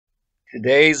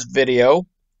Today's video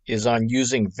is on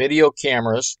using video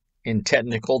cameras in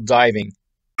technical diving.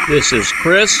 This is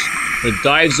Chris with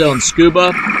Dive Zone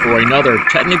Scuba for another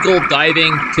technical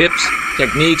diving tips,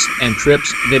 techniques, and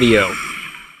trips video.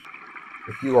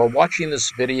 If you are watching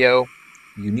this video,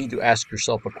 you need to ask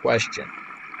yourself a question.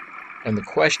 And the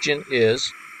question is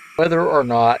whether or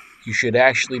not you should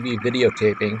actually be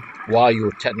videotaping while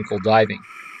you're technical diving.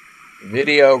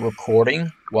 Video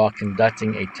recording while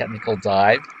conducting a technical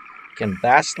dive can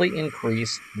vastly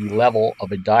increase the level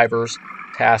of a diver's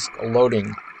task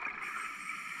loading.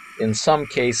 In some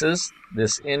cases,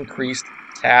 this increased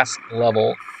task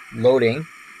level loading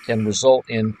can result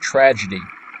in tragedy.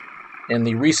 In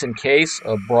the recent case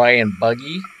of Brian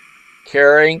Buggy,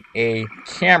 carrying a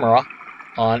camera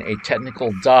on a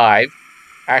technical dive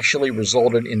actually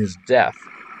resulted in his death.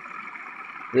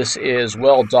 This is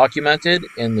well documented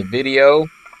in the video,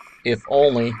 if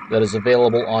only, that is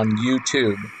available on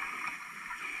YouTube.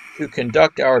 To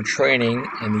conduct our training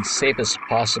in the safest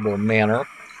possible manner,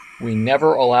 we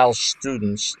never allow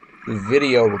students to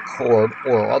video record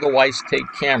or otherwise take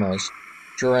cameras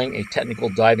during a technical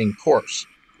diving course.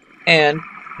 And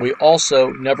we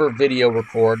also never video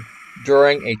record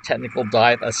during a technical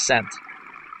dive ascent.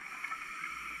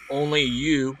 Only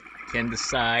you can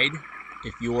decide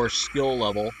if your skill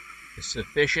level is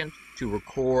sufficient to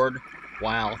record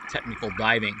while technical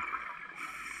diving.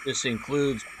 This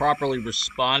includes properly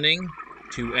responding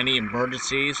to any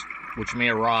emergencies which may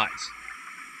arise.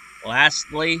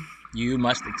 Lastly, you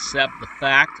must accept the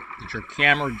fact that your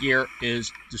camera gear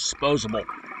is disposable.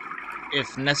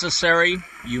 If necessary,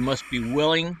 you must be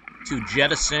willing to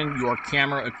jettison your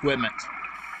camera equipment.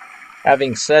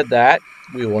 Having said that,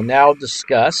 we will now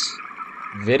discuss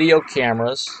video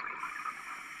cameras,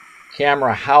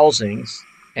 camera housings,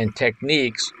 and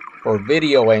techniques for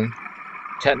videoing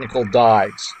technical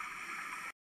dives.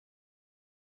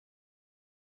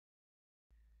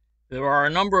 There are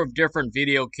a number of different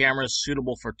video cameras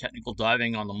suitable for technical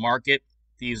diving on the market.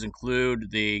 These include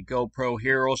the GoPro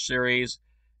Hero series,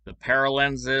 the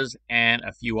Pearland, and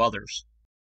a few others.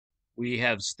 We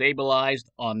have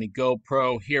stabilized on the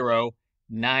GoPro Hero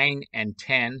 9 and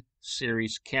 10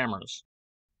 series cameras.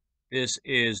 This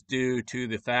is due to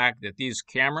the fact that these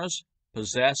cameras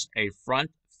possess a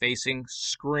front-facing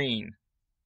screen.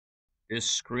 This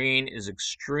screen is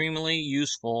extremely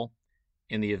useful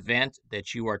in the event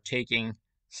that you are taking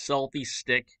selfie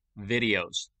stick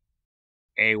videos.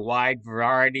 A wide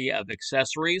variety of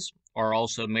accessories are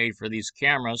also made for these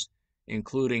cameras,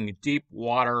 including deep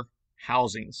water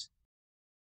housings.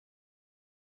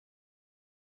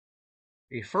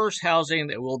 The first housing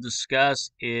that we'll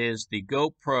discuss is the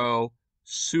GoPro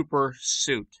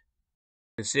Supersuit.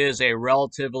 This is a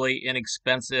relatively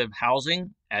inexpensive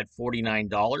housing at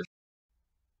 $49.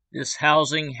 This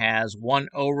housing has one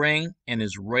O-ring and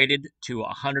is rated to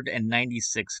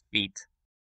 196 feet.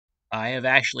 I have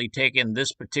actually taken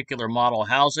this particular model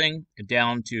housing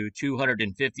down to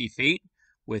 250 feet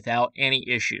without any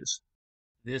issues.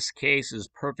 This case is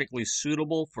perfectly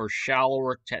suitable for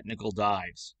shallower technical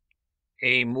dives.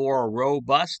 A more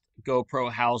robust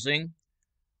GoPro housing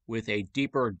with a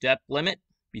deeper depth limit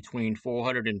between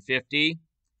 450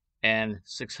 and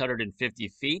 650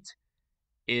 feet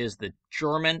is the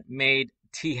German-made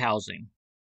T-housing.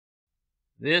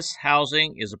 This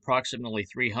housing is approximately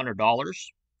 $300.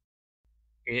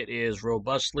 It is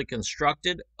robustly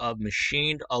constructed of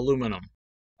machined aluminum.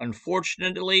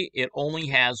 Unfortunately, it only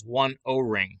has one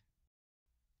O-ring,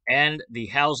 and the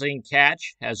housing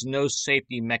catch has no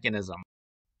safety mechanism.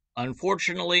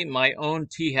 Unfortunately, my own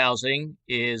T-housing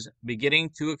is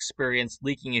beginning to experience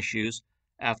leaking issues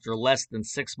after less than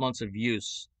 6 months of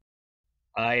use.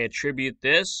 I attribute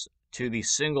this to the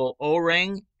single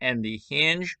O-ring and the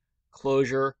hinge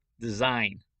closure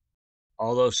design.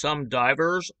 Although some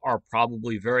divers are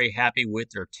probably very happy with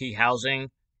their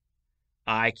T-housing,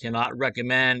 I cannot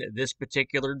recommend this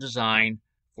particular design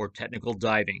for technical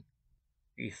diving.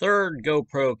 The third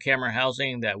GoPro camera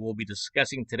housing that we'll be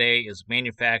discussing today is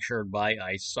manufactured by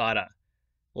Isotta.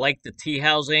 Like the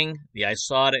T-housing, the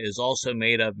Isotta is also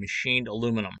made of machined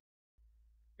aluminum.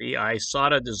 The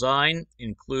Isotta design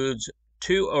includes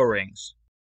two O-rings.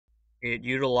 It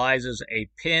utilizes a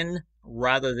pin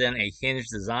rather than a hinge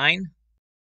design.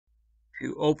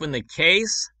 To open the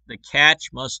case, the catch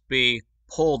must be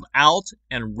pulled out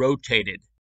and rotated.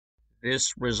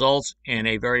 This results in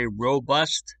a very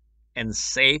robust and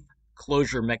safe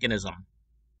closure mechanism.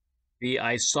 The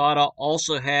Isotta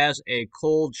also has a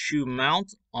cold shoe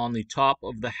mount on the top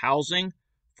of the housing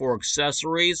for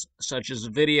accessories such as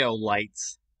video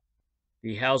lights.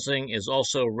 The housing is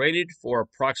also rated for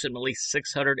approximately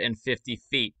 650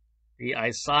 feet. The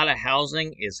Isotta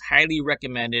housing is highly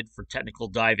recommended for technical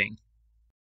diving.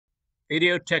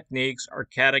 Video techniques are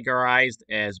categorized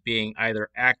as being either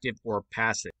active or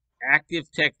passive. Active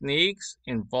techniques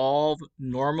involve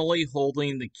normally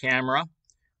holding the camera,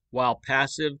 while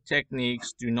passive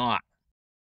techniques do not.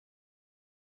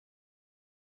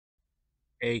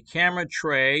 A camera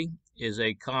tray is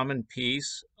a common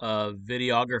piece of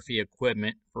videography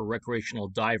equipment for recreational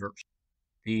divers.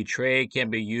 The tray can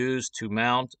be used to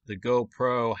mount the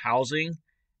GoPro housing,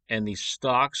 and the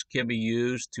stalks can be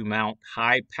used to mount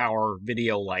high-power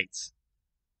video lights.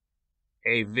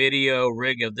 A video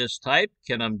rig of this type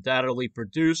can undoubtedly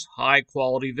produce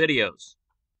high-quality videos.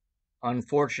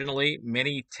 Unfortunately,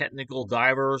 many technical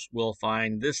divers will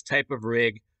find this type of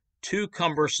rig too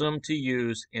cumbersome to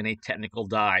use in a technical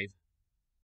dive.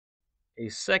 A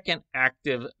second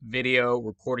active video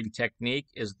recording technique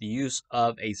is the use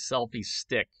of a selfie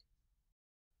stick.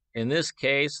 In this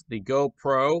case, the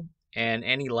GoPro and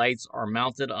any lights are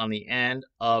mounted on the end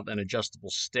of an adjustable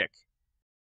stick.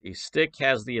 The stick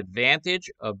has the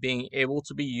advantage of being able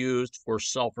to be used for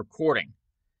self-recording.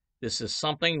 This is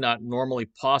something not normally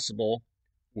possible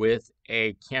with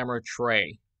a camera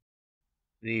tray.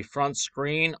 The front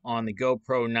screen on the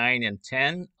GoPro 9 and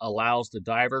 10 allows the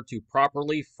diver to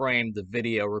properly frame the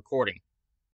video recording.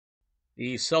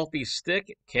 The selfie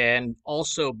stick can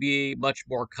also be much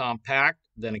more compact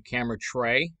than a camera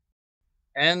tray,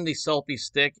 and the selfie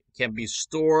stick can be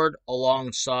stored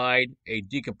alongside a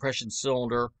decompression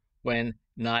cylinder when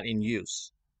not in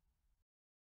use.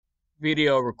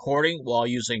 Video recording while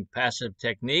using passive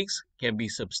techniques can be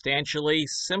substantially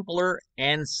simpler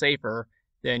and safer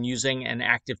than using an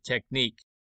active technique.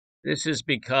 This is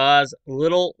because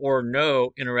little or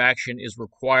no interaction is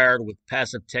required with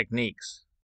passive techniques.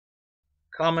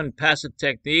 Common passive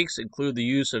techniques include the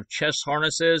use of chest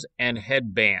harnesses and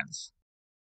headbands.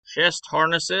 Chest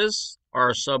harnesses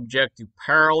are subject to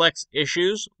parallax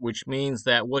issues, which means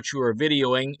that what you are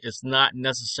videoing is not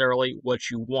necessarily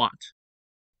what you want.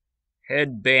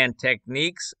 Headband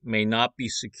techniques may not be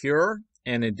secure.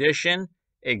 In addition,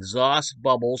 exhaust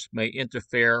bubbles may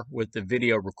interfere with the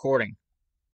video recording.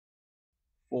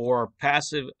 For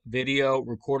passive video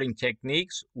recording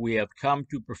techniques, we have come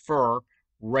to prefer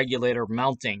regulator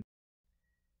mounting.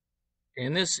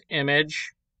 In this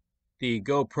image, the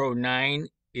GoPro 9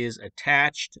 is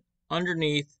attached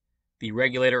underneath the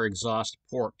regulator exhaust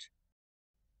port.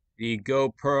 The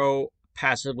GoPro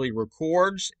passively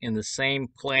records in the same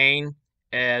plane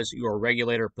as your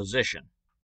regulator position.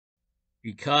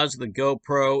 Because the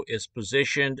GoPro is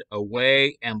positioned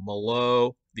away and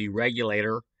below the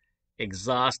regulator,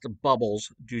 exhaust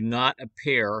bubbles do not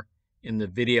appear in the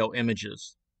video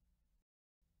images.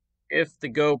 If the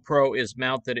GoPro is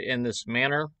mounted in this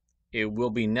manner, it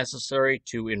will be necessary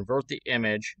to invert the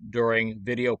image during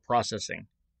video processing.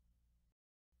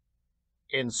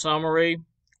 In summary,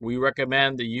 we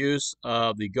recommend the use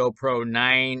of the GoPro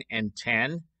 9 and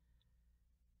 10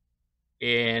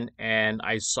 in an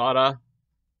Isotta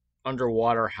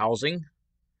underwater housing,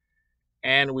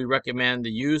 and we recommend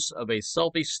the use of a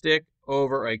selfie stick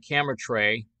over a camera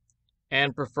tray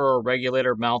and prefer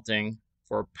regulator mounting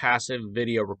for passive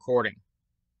video recording.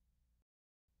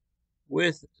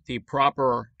 With the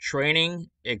proper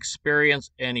training, experience,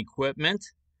 and equipment,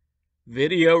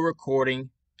 video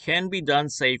recording can be done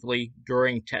safely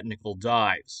during technical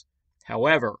dives.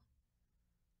 However,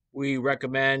 we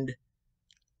recommend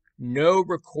no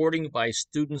recording by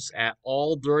students at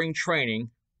all during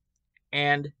training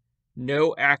and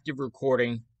no active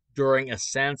recording during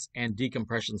ascents and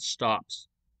decompression stops.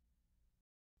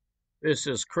 This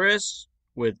is Chris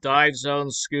with Dive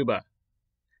Zone Scuba.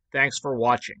 Thanks for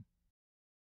watching.